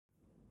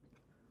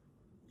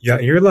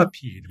Yair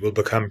Lapid will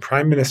become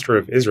Prime Minister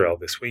of Israel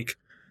this week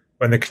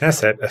when the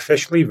Knesset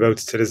officially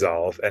votes to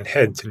dissolve and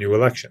head to new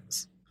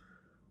elections.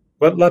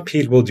 What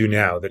Lapid will do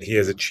now that he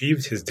has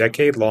achieved his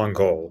decade-long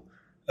goal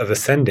of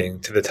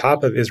ascending to the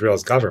top of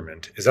Israel's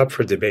government is up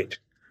for debate,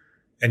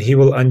 and he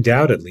will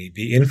undoubtedly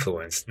be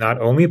influenced not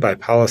only by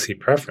policy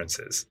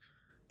preferences,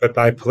 but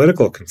by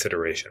political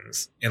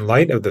considerations, in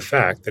light of the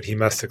fact that he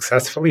must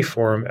successfully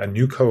form a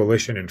new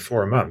coalition in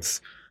 4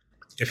 months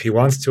if he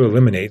wants to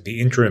eliminate the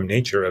interim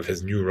nature of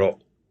his new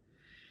role.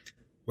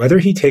 Whether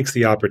he takes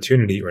the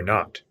opportunity or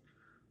not,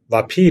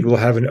 Lapid will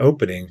have an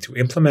opening to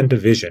implement a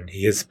vision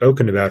he has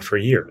spoken about for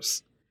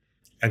years,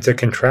 and to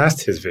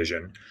contrast his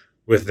vision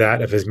with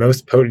that of his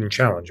most potent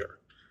challenger,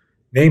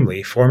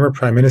 namely former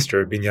Prime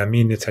Minister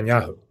Benjamin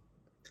Netanyahu.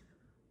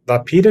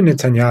 Lapid and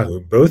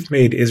Netanyahu both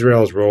made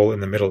Israel's role in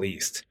the Middle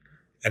East,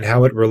 and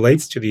how it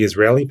relates to the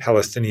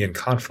Israeli-Palestinian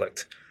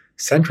conflict,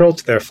 central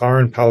to their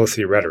foreign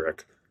policy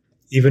rhetoric,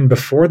 even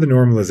before the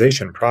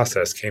normalization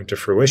process came to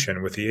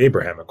fruition with the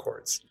Abraham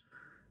Accords.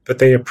 But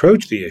they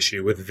approach the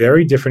issue with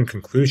very different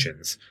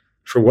conclusions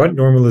for what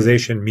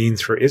normalization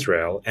means for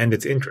Israel and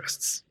its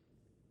interests.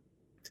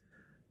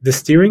 The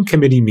steering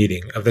committee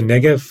meeting of the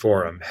Negev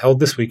Forum held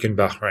this week in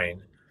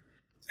Bahrain,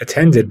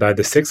 attended by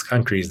the 6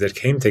 countries that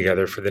came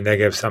together for the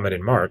Negev Summit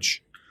in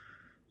March,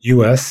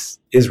 US,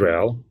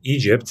 Israel,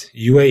 Egypt,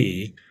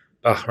 UAE,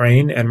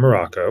 Bahrain, and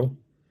Morocco,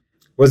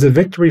 was a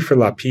victory for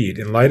Lapid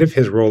in light of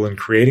his role in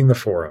creating the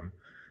forum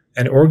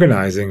and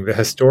organizing the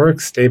historic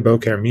Sde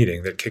Boker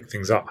meeting that kicked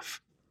things off.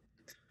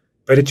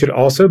 But it should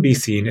also be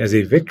seen as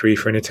a victory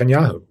for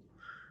Netanyahu,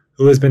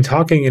 who has been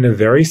talking in a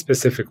very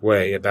specific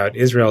way about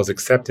Israel's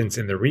acceptance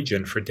in the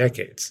region for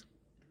decades.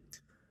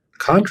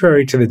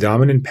 Contrary to the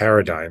dominant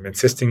paradigm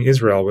insisting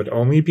Israel would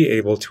only be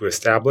able to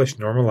establish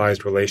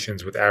normalized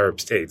relations with Arab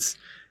states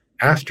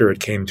after it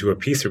came to a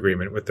peace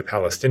agreement with the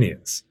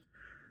Palestinians,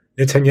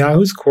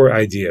 Netanyahu's core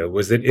idea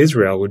was that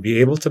Israel would be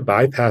able to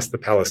bypass the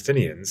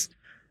Palestinians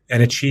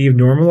and achieve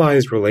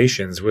normalized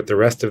relations with the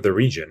rest of the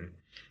region,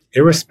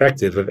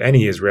 irrespective of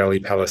any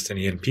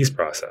Israeli-Palestinian peace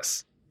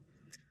process.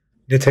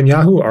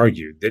 Netanyahu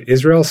argued that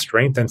Israel's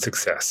strength and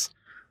success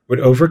would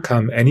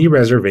overcome any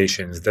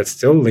reservations that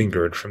still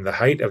lingered from the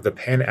height of the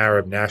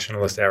pan-Arab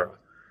nationalist era,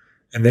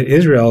 and that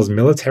Israel's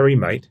military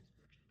might,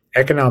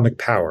 economic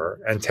power,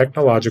 and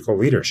technological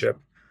leadership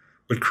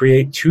would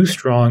create too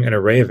strong an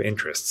array of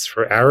interests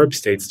for Arab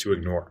states to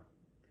ignore.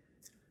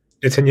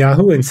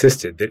 Netanyahu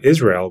insisted that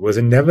Israel was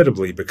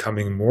inevitably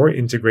becoming more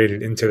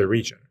integrated into the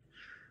region,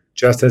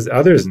 just as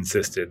others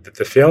insisted that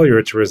the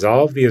failure to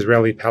resolve the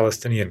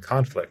Israeli-Palestinian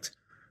conflict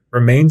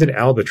remained an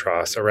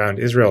albatross around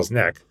Israel's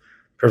neck,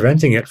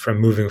 preventing it from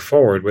moving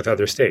forward with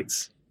other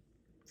states.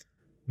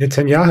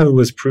 Netanyahu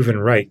was proven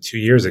right 2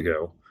 years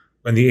ago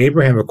when the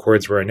Abraham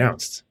Accords were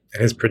announced,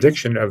 and his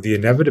prediction of the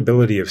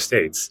inevitability of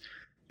states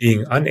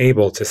being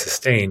unable to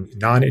sustain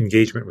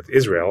non-engagement with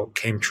Israel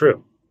came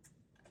true.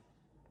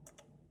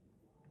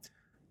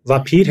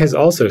 Lapid has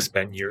also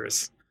spent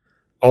years,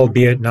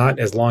 albeit not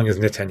as long as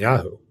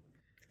Netanyahu,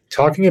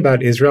 talking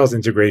about Israel's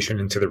integration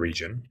into the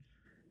region,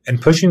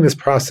 and pushing this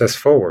process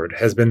forward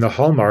has been the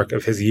hallmark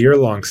of his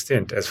year-long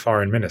stint as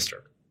foreign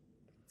minister.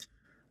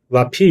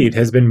 Lapid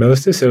has been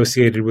most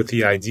associated with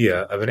the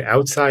idea of an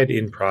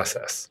outside-in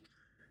process,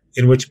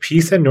 in which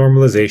peace and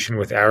normalization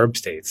with Arab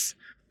states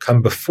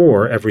come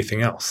before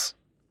everything else.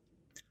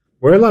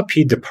 Where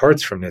Lapid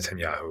departs from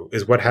Netanyahu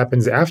is what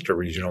happens after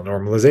regional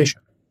normalization.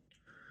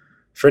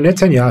 For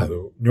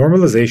Netanyahu,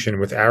 normalization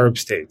with Arab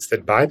states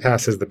that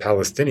bypasses the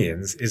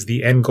Palestinians is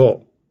the end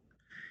goal.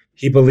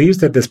 He believes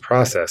that this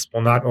process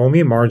will not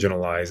only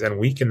marginalize and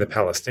weaken the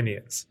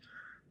Palestinians,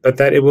 but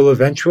that it will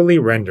eventually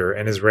render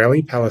an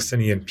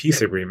Israeli-Palestinian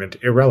peace agreement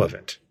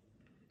irrelevant.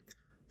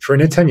 For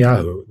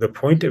Netanyahu, the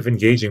point of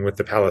engaging with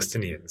the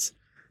Palestinians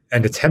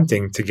and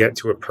attempting to get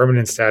to a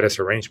permanent status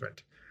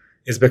arrangement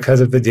is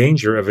because of the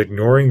danger of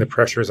ignoring the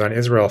pressures on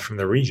Israel from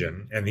the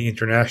region and the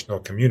international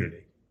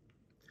community.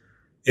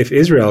 If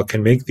Israel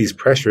can make these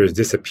pressures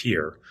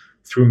disappear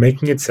through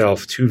making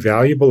itself too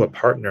valuable a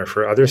partner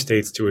for other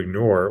states to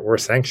ignore or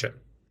sanction,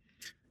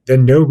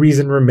 then no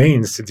reason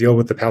remains to deal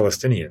with the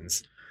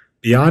Palestinians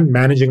beyond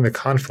managing the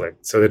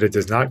conflict so that it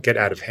does not get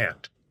out of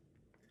hand.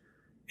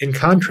 In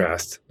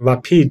contrast,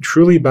 Lapid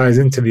truly buys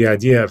into the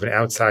idea of an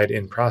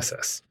outside-in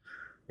process,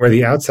 where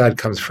the outside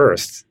comes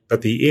first,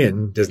 but the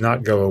in does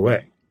not go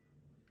away.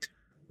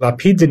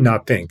 Lapid did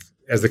not think,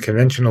 as the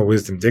conventional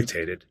wisdom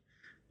dictated,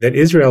 that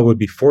Israel would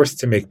be forced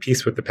to make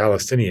peace with the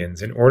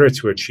Palestinians in order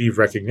to achieve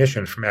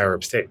recognition from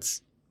Arab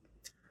states.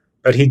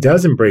 But he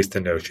does embrace the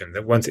notion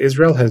that once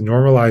Israel has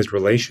normalized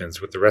relations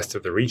with the rest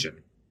of the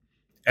region,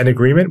 an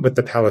agreement with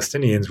the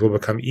Palestinians will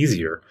become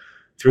easier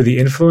through the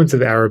influence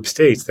of Arab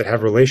states that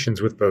have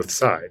relations with both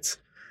sides,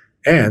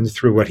 and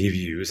through what he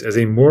views as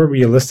a more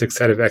realistic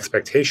set of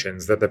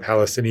expectations that the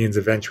Palestinians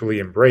eventually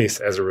embrace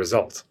as a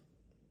result.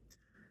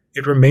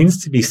 It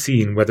remains to be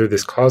seen whether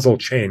this causal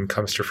chain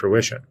comes to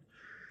fruition,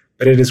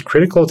 but it is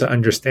critical to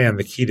understand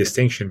the key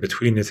distinction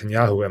between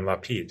Netanyahu and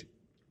Lapid.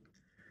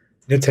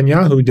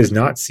 Netanyahu does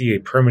not see a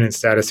permanent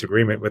status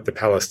agreement with the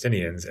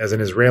Palestinians as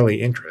an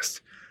Israeli interest,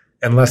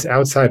 unless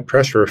outside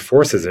pressure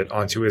forces it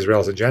onto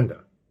Israel's agenda.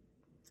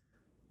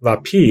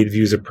 Lapid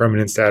views a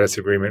permanent status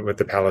agreement with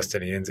the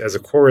Palestinians as a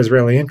core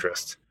Israeli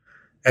interest,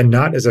 and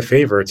not as a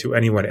favor to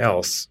anyone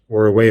else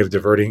or a way of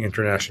diverting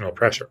international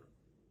pressure.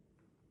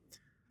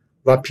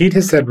 Lapid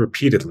has said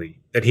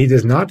repeatedly that he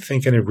does not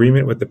think an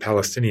agreement with the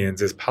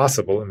Palestinians is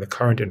possible in the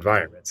current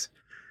environment,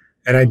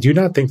 and I do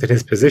not think that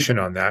his position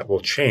on that will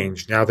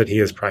change now that he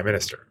is prime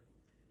minister.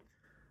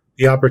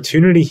 The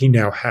opportunity he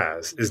now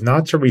has is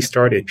not to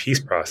restart a peace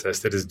process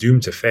that is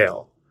doomed to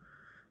fail,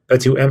 but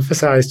to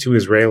emphasize to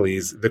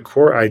Israelis the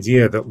core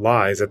idea that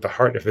lies at the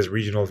heart of his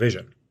regional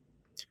vision,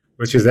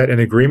 which is that an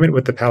agreement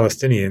with the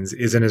Palestinians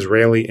is an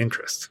Israeli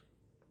interest.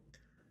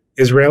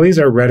 Israelis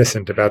are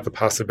reticent about the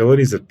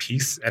possibilities of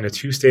peace and a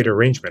two-state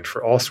arrangement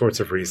for all sorts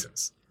of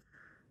reasons.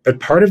 But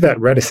part of that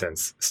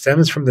reticence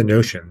stems from the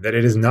notion that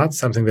it is not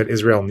something that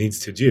Israel needs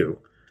to do,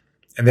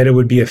 and that it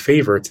would be a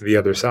favor to the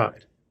other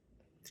side.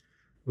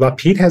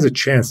 Lapid has a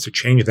chance to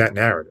change that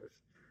narrative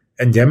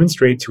and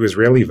demonstrate to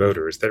Israeli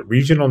voters that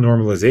regional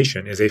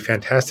normalization is a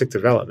fantastic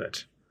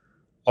development,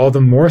 all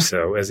the more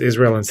so as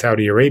Israel and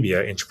Saudi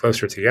Arabia inch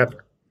closer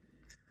together,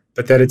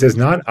 but that it does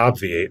not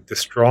obviate the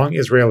strong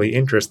Israeli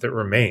interest that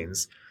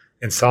remains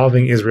in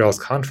solving Israel's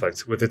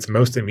conflict with its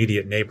most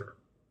immediate neighbor.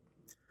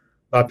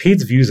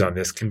 Lapid's views on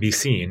this can be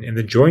seen in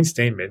the joint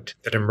statement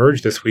that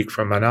emerged this week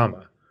from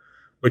Manama,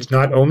 which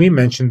not only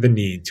mentioned the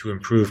need to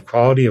improve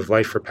quality of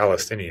life for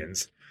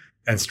Palestinians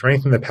and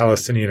strengthen the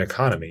Palestinian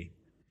economy,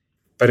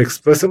 but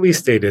explicitly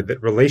stated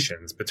that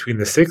relations between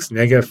the 6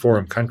 Negev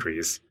Forum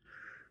countries,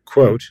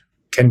 quote,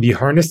 can be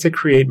harnessed to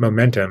create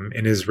momentum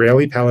in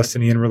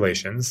Israeli-Palestinian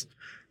relations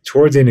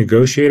towards a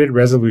negotiated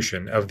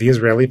resolution of the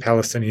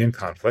Israeli-Palestinian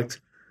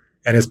conflict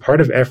and as part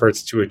of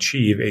efforts to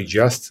achieve a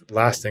just,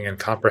 lasting, and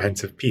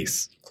comprehensive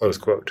peace, close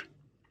quote.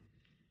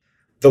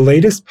 The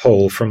latest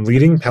poll from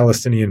leading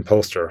Palestinian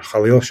pollster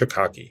Khalil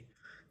Shakaki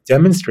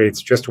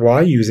demonstrates just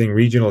why using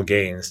regional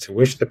gains to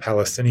wish the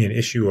Palestinian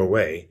issue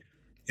away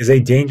is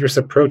a dangerous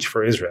approach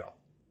for Israel.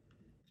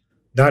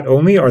 Not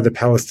only are the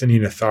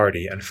Palestinian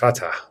Authority and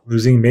Fatah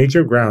losing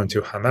major ground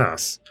to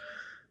Hamas,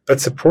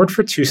 but support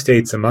for two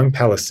states among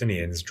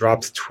Palestinians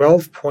dropped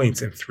 12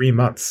 points in 3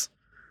 months,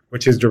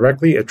 which is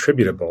directly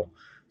attributable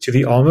to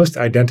the almost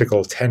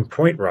identical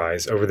 10-point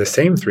rise over the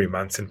same 3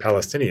 months in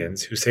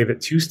Palestinians who say that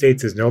 2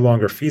 states is no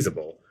longer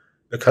feasible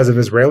because of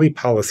Israeli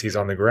policies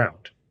on the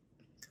ground.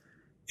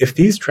 If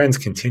these trends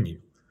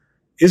continue,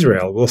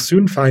 Israel will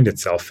soon find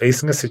itself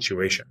facing a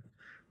situation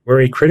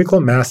where a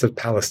critical mass of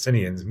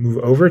Palestinians move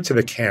over to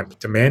the camp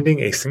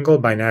demanding a single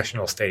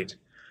binational state,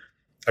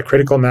 a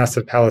critical mass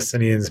of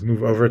Palestinians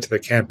move over to the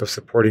camp of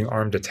supporting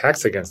armed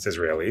attacks against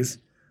Israelis,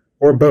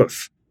 or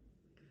both.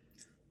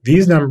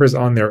 These numbers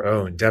on their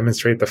own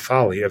demonstrate the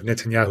folly of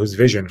Netanyahu's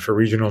vision for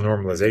regional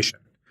normalization,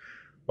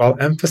 while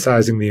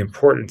emphasizing the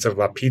importance of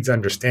Lapid's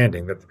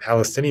understanding that the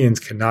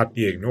Palestinians cannot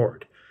be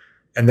ignored,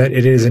 and that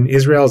it is in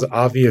Israel's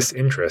obvious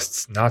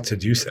interests not to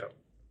do so.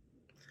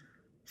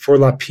 For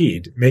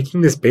Lapid,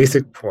 making this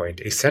basic point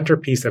a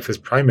centerpiece of his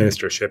prime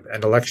ministership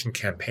and election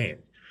campaign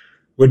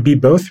would be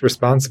both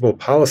responsible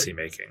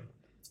policymaking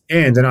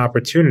and an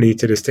opportunity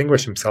to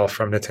distinguish himself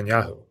from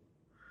Netanyahu,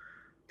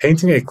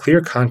 painting a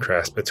clear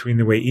contrast between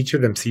the way each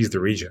of them sees the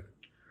region.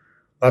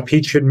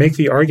 Lapid should make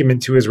the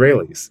argument to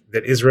Israelis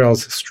that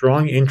Israel's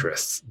strong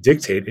interests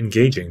dictate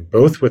engaging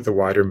both with the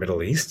wider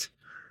Middle East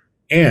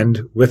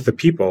and with the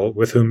people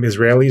with whom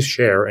Israelis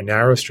share a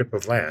narrow strip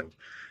of land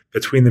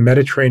between the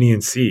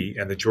Mediterranean Sea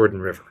and the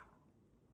Jordan River.